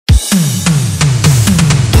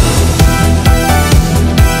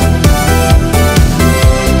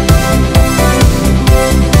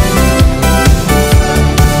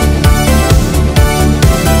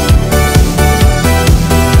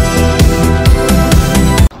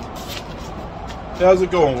How's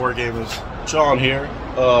it going, wargamers? John here.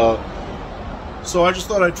 So I just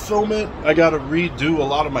thought I'd film it. I gotta redo a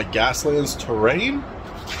lot of my Gaslands terrain.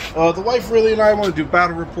 The wife really and I want to do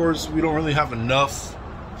battle reports. We don't really have enough,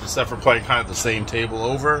 except for playing kind of the same table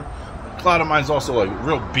over. A lot of mine's also like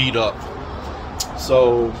real beat up.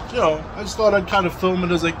 So, you know, I just thought I'd kind of film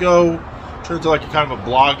it as I go. Turn into like a kind of a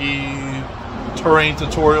bloggy terrain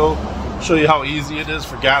tutorial. Show you how easy it is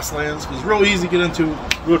for Gaslands. It's real easy to get into,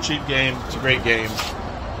 real cheap game. It's a great game.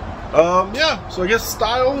 Yeah, so I guess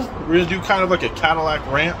style, we're gonna do kind of like a Cadillac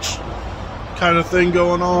Ranch kind of thing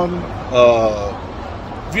going on.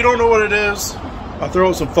 If you don't know what it is, I'll throw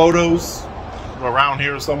out some photos around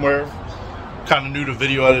here somewhere. Kind of new to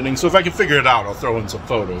video editing, so if I can figure it out, I'll throw in some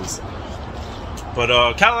photos. But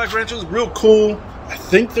Cadillac Ranch is real cool. I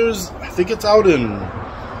think it's out in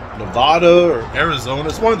Nevada or Arizona.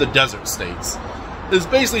 It's one of the desert states. It's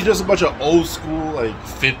basically just a bunch of old school, like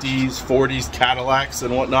 50s, 40s Cadillacs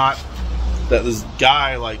and whatnot that this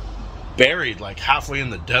guy like buried like halfway in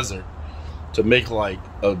the desert to make like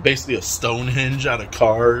basically a Stonehenge out of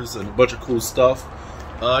cars and a bunch of cool stuff.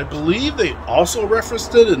 I believe they also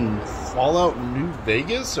referenced it in Fallout New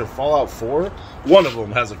Vegas or Fallout 4. One of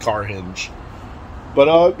them has a car hinge.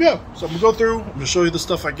 But yeah, so I'm gonna go through. I'm gonna show you the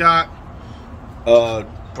stuff I got.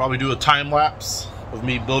 Probably do a time lapse of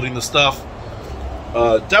me building the stuff.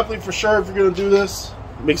 Definitely for sure, if you're gonna do this,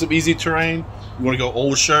 make some easy terrain. You want to go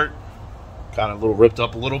old shirt, kind of a little ripped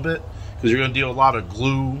up a little bit, because you're gonna deal a lot of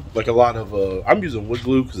glue, like a lot of. I'm using wood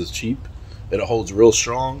glue because it's cheap and it holds real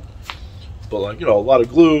strong. But like, you know, a lot of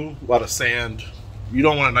glue, a lot of sand. You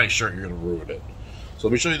don't want a nice shirt, you're gonna ruin it. So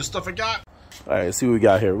let me show you the stuff I got. All right, let's see what we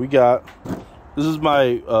got here. This is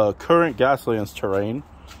my current Gaslands terrain.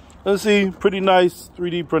 Let's see, pretty nice,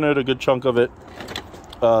 3D printed, a good chunk of it.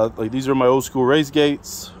 Like these are my old school race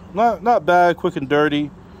gates. Not bad, quick and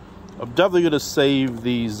dirty. I'm definitely gonna save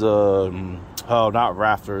these, not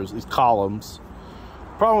rafters, these columns.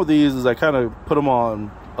 Problem with these is I kind of put them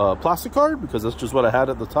on plastic card because that's just what I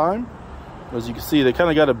had at the time. As you can see, they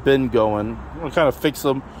kind of got a bend going. I'm gonna kind of fix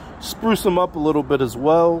them, spruce them up a little bit as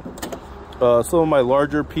well. Some of my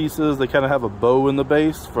larger pieces, they kind of have a bow in the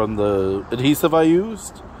base from the adhesive I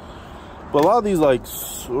used. But a lot of these, like,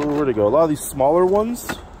 where'd it go? A lot of these smaller ones,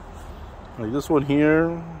 like this one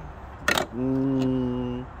here. I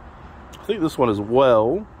think this one as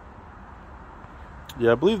well.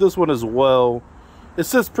 Yeah, I believe this one as well. It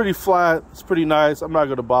sits pretty flat. It's pretty nice. I'm not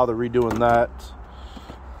going to bother redoing that.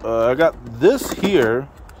 I got this here,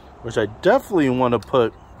 which I definitely want to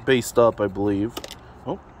put based up, I believe.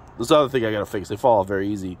 Oh, this other thing I got to fix. They fall off very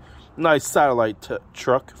easy. Nice satellite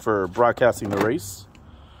truck for broadcasting the race.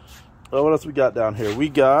 What else we got down here? We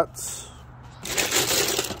got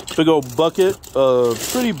big old bucket of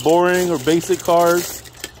pretty boring or basic cars.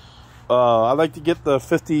 I like to get the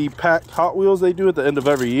 50-pack Hot Wheels they do at the end of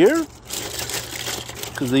every year,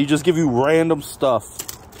 because they just give you random stuff.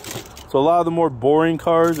 So a lot of the more boring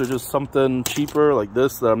cars are just something cheaper like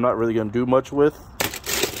this that I'm not really going to do much with.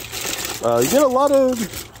 You get a lot of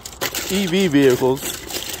EV vehicles.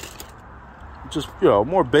 Just, you know,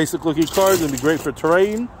 more basic looking cars. Going to be great for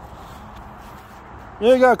terrain.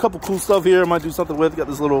 Yeah, I got a couple cool stuff here I might do something with. Got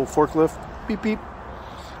this little forklift. Beep, beep.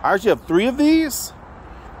 I actually have 3 of these.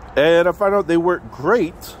 And I found out they work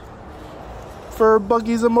great for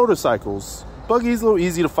buggies and motorcycles. Buggies a little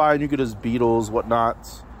easy to find. You could just Beetles,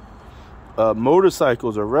 whatnot.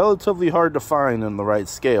 Motorcycles are relatively hard to find in the right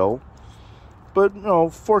scale. But, you know,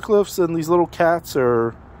 forklifts and these little cats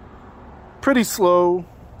are pretty slow.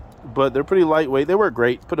 But they're pretty lightweight. They work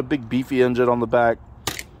great. Put a big beefy engine on the back.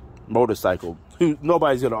 Motorcycle.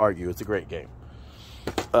 Nobody's going to argue. It's a great game.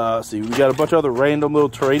 See, we got a bunch of other random little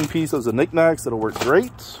terrain pieces and knickknacks that'll work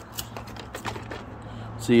great.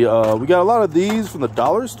 See, we got a lot of these from the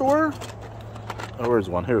dollar store. Oh, where's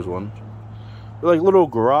one? Here's one. They're like little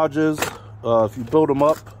garages. If you build them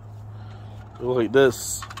up, they look like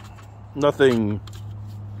this. Nothing.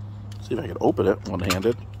 Let's see if I can open it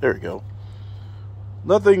one-handed. There we go.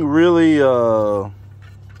 Nothing really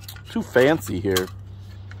too fancy here.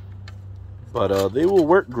 But they will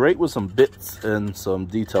work great with some bits and some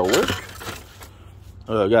detail work.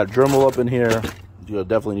 I got a Dremel up in here. You'll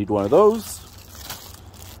definitely need one of those.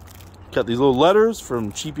 Got these little letters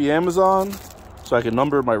from cheapy Amazon so I can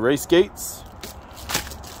number my race gates.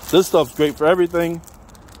 This stuff's great for everything.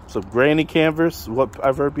 Some granny canvas, what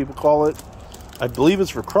I've heard people call it. I believe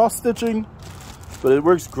it's for cross stitching, but it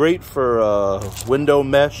works great for window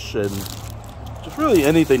mesh and just really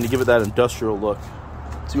anything to give it that industrial look.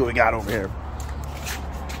 Let's see what we got over here.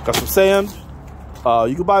 Got some sand.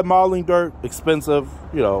 You can buy modeling dirt, expensive,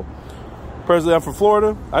 you know. Personally, I'm from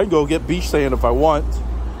Florida. I can go get beach sand if I want.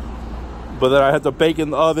 But then I have to bake in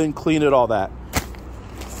the oven, clean it, all that.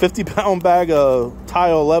 50-pound bag of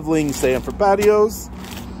tile leveling sand for patios.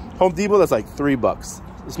 Home Depot, that's like $3.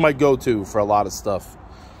 This is my go-to for a lot of stuff.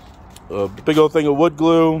 A big old thing of wood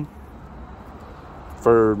glue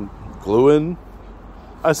for gluing,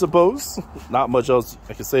 I suppose. Not much else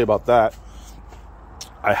I can say about that.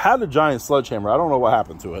 I had a giant sledgehammer. I don't know what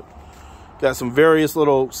happened to it. Got some various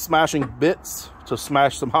little smashing bits to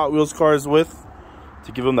smash some Hot Wheels cars with,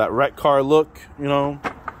 to give them that wreck car look, you know,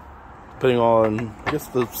 depending on, I guess,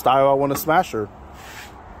 the style I want to smash her.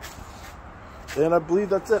 And I believe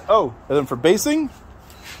that's it. Oh, and then for basing,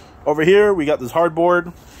 over here we got this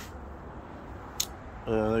hardboard.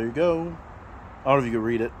 There you go. I don't know if you can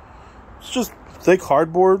read it. It's just thick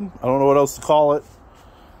hardboard. I don't know what else to call it.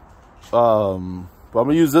 But I'm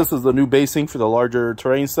gonna use this as the new basing for the larger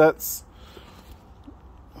terrain sets.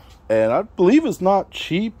 And I believe it's not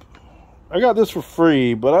cheap. I got this for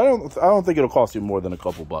free, but I don't think it'll cost you more than a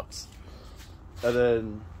couple bucks. And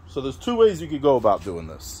then, so there's two ways you could go about doing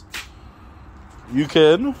this. You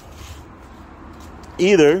can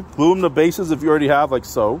either glue them to bases if you already have, like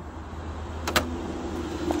so.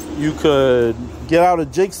 You could get out a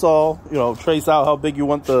jigsaw, you know, trace out how big you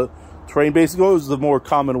want the terrain base to go. Is the more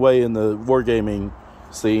common way in the wargaming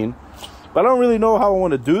scene. But I don't really know how I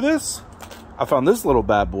want to do this. I found this little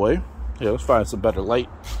bad boy. Yeah, let's find some better light.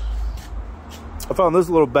 I found this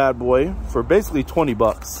little bad boy for basically 20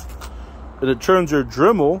 bucks. And it turns your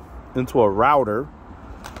Dremel into a router.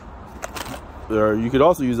 Or you could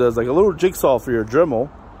also use it as like a little jigsaw for your Dremel,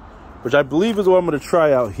 which I believe is what I'm going to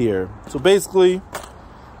try out here. So basically,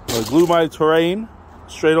 I'm going to glue my terrain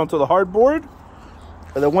straight onto the hardboard.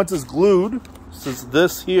 And then once it's glued, since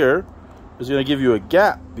this here is going to give you a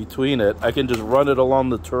gap between it, I can just run it along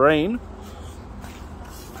the terrain,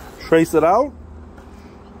 trace it out,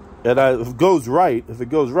 and if it goes right,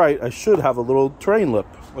 I should have a little terrain lip,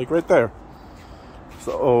 like right there.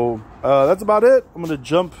 So that's about it. I'm going to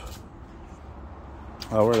jump.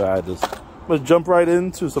 Oh, where did I add this? I'm going to jump right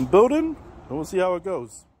into some building, and we'll see how it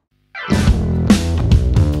goes.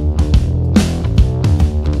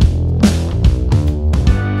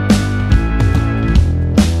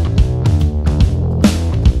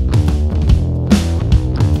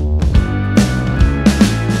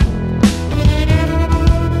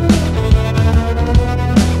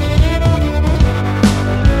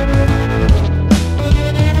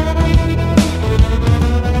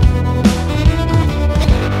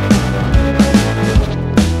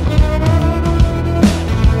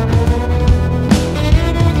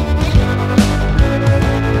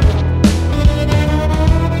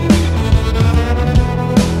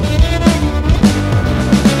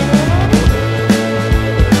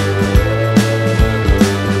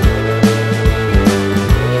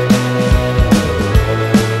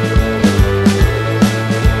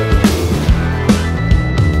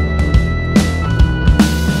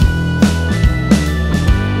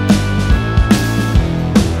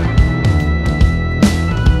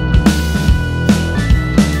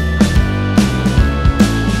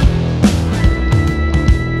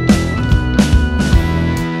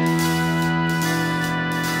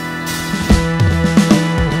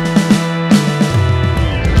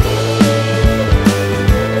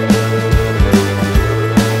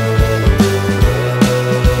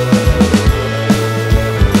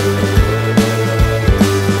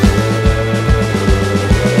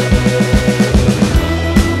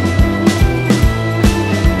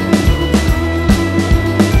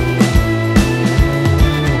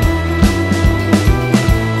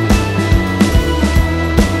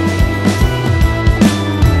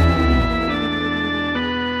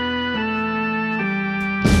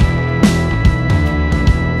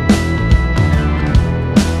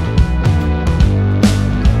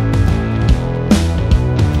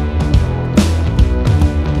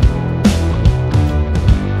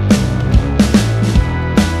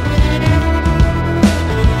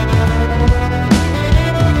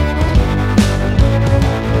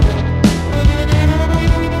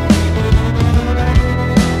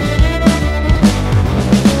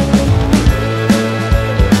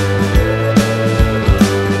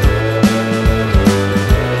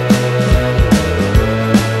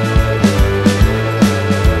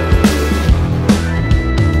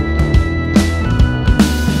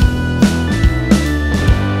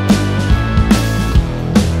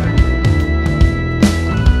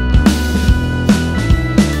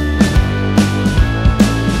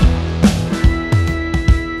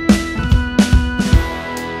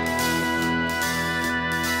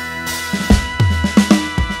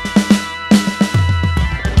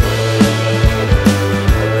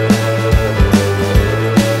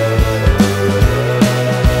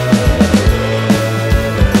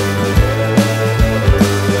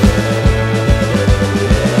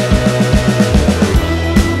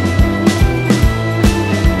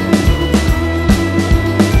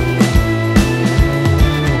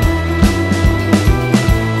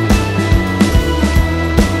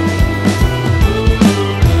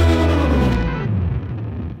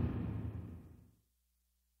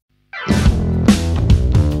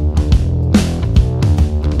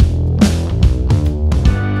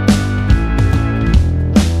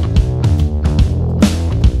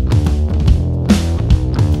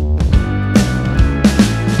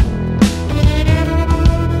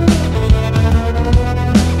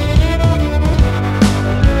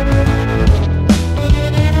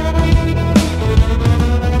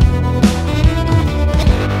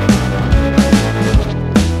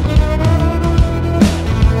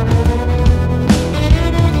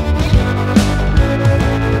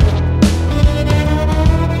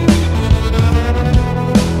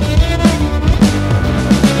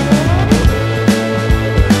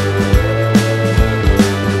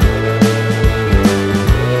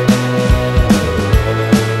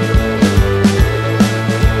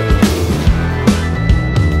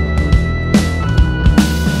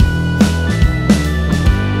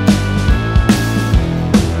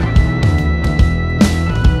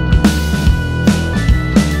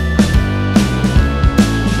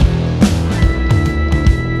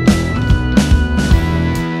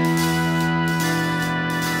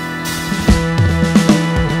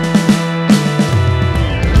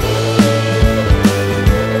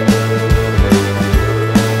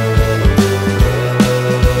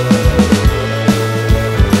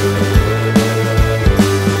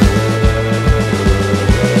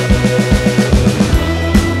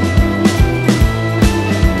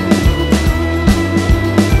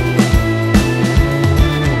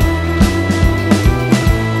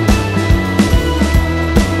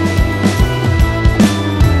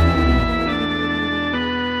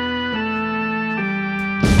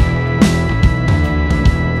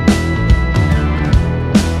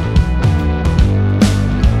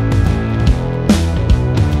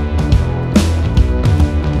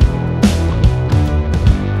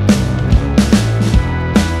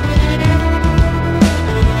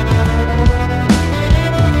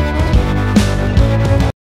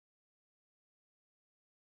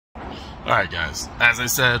 Alright guys, as I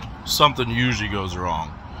said, something usually goes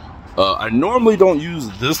wrong. I normally don't use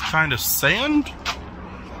this kind of sand.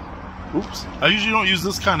 Oops. I usually don't use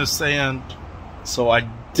this kind of sand, so I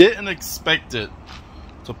didn't expect it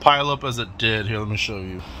to pile up as it did. Here, let me show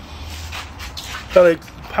you. Kind of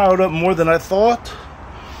piled up more than I thought,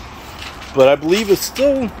 but I believe it's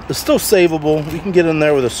still savable. We can get in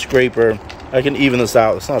there with a scraper. I can even this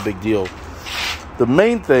out. It's not a big deal. The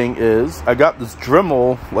main thing is I got this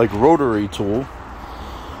Dremel like rotary tool.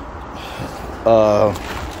 If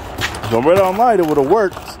I read online, it would have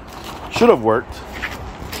worked. Should have worked.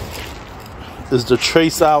 Is to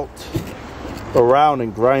trace out around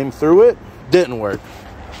and grind through it. Didn't work.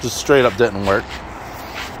 Just straight up didn't work.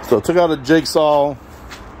 So I took out a jigsaw,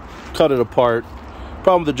 cut it apart.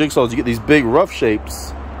 Problem with the jigsaw is you get these big rough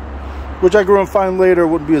shapes, which I grew and find later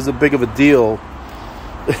wouldn't be as big of a deal.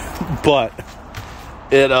 But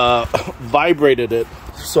it vibrated it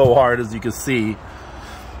so hard, as you can see,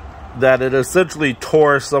 that it essentially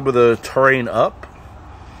tore some of the terrain up.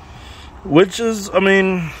 Which is, I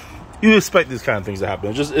mean, you expect these kind of things to happen.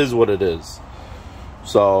 It just is what it is.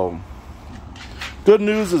 So, good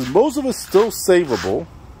news is most of it's still savable.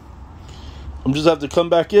 I'm just have to come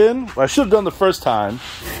back in. What I should have done the first time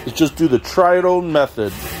is just do the trial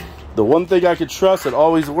method. The one thing I can trust that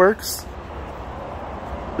always works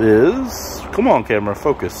is, come on camera,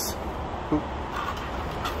 focus.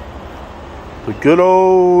 The good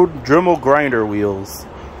old Dremel grinder wheels.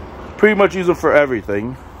 Pretty much use them for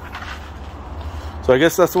everything. So I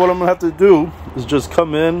guess that's what I'm gonna have to do, is just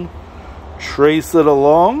come in, trace it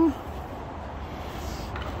along.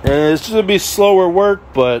 And it's just gonna be slower work,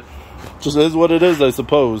 but just is what it is, I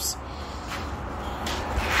suppose.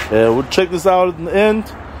 And we'll check this out in the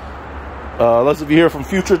end. Unless if you hear from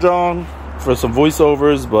Future John for some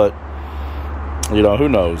voiceovers, but you know, who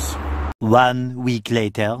knows. 1 week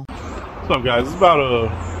later. What's up guys, it's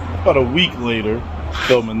about a week later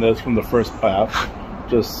filming this from the first pass.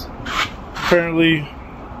 Just apparently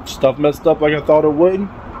stuff messed up like I thought it would.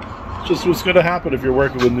 Just what's gonna happen if you're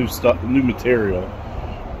working with new material.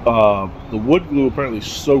 The wood glue apparently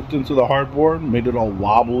soaked into the hardboard, made it all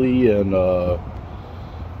wobbly and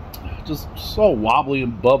just so wobbly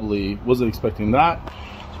and bubbly. Wasn't expecting that.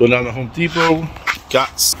 So down to Home Depot,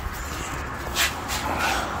 got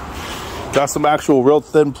some actual real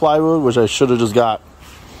thin plywood, which I should have just got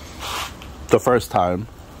the first time.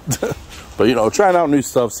 But you know, trying out new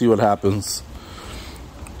stuff, see what happens.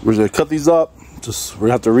 We're gonna cut these up. We're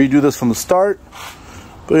gonna have to redo this from the start.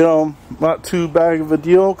 But you know, not too bad of a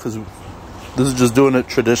deal, because this is just doing it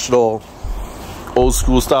traditional, old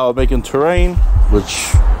school style of making terrain, which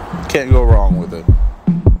can't go wrong with it.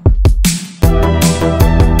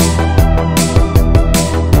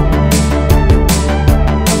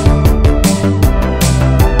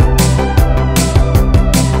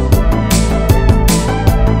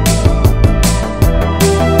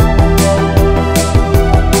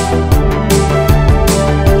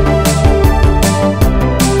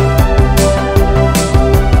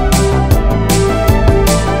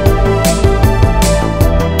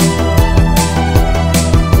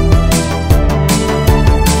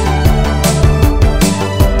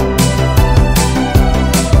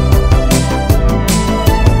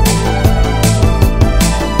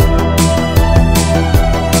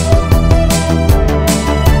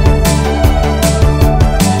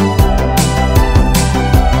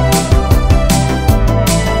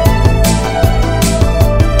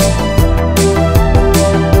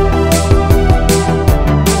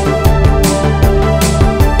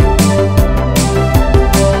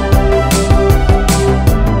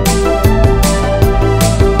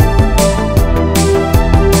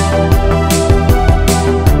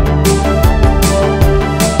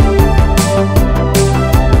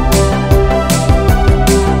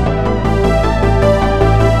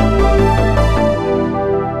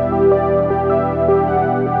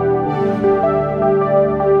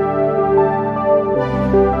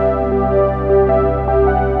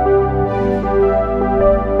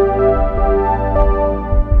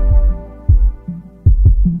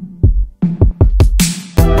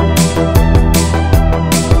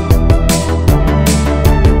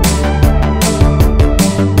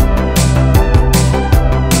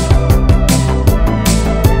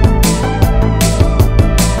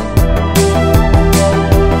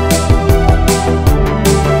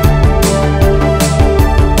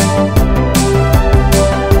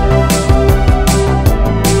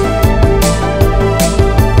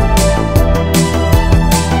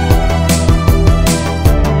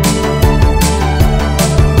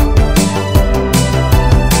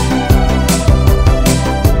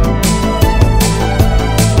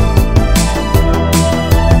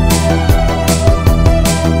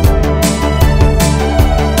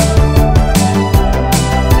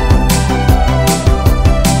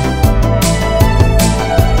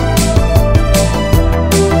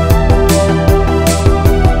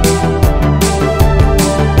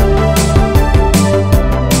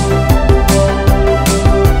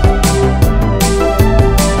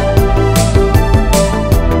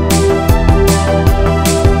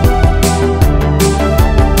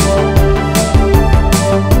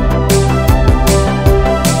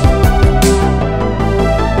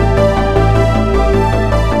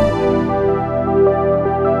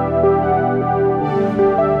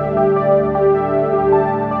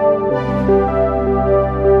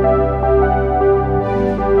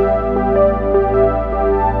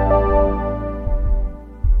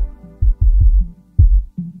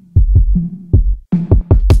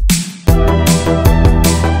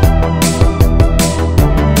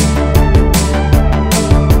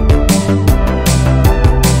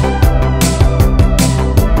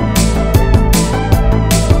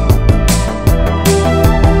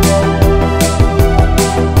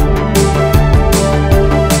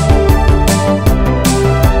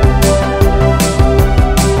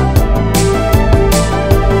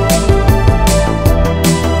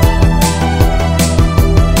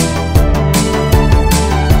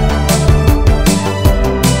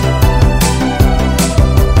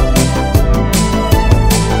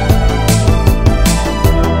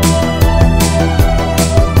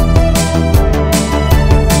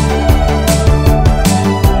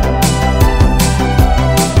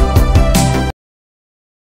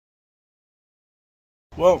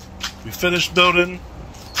 Well, we finished building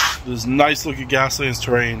this nice looking Gaslands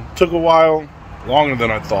terrain. Took a while, longer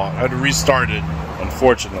than I thought. I had to restart it,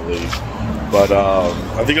 unfortunately. But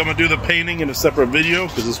I think I'm gonna do the painting in a separate video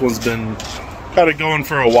because this one's been kind of going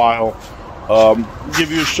for a while.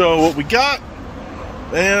 Give you a show of what we got,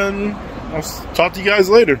 and I'll talk to you guys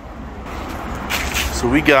later. So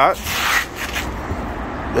we got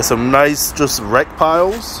some nice just wreck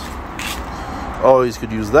piles. Always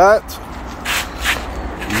could use that.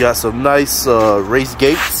 We got some nice race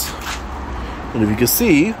gates, and if you can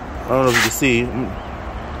see, I don't know if you can see,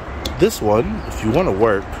 this one, if you want to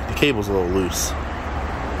work, the cable's a little loose.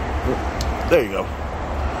 There you go.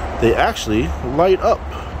 They actually light up.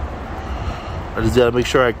 I just gotta make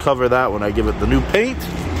sure I cover that when I give it the new paint.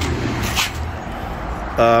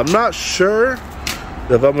 I'm not sure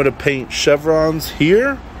if I'm gonna paint chevrons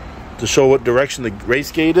here to show what direction the race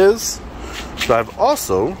gate is. But I've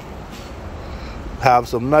also have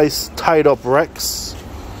some nice tied up wrecks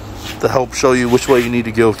to help show you which way you need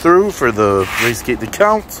to go through for the race gate to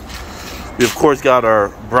count. We of course got our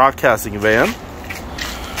broadcasting van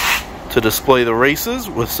to display the races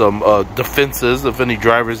with some defenses if any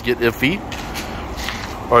drivers get iffy.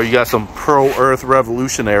 Or you got some pro-Earth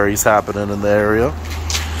revolutionaries happening in the area.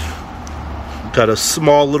 Got a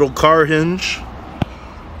small little car hinge.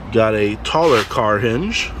 Got a taller car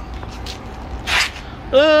hinge.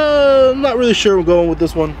 I'm not really sure I'm going with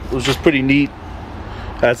this one. It was just pretty neat.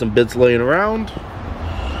 Had some bits laying around.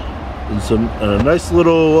 And some nice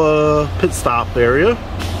little pit stop area.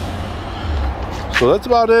 So that's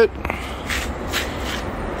about it.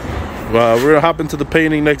 We're gonna hop into the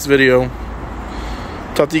painting next video.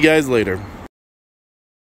 Talk to you guys later.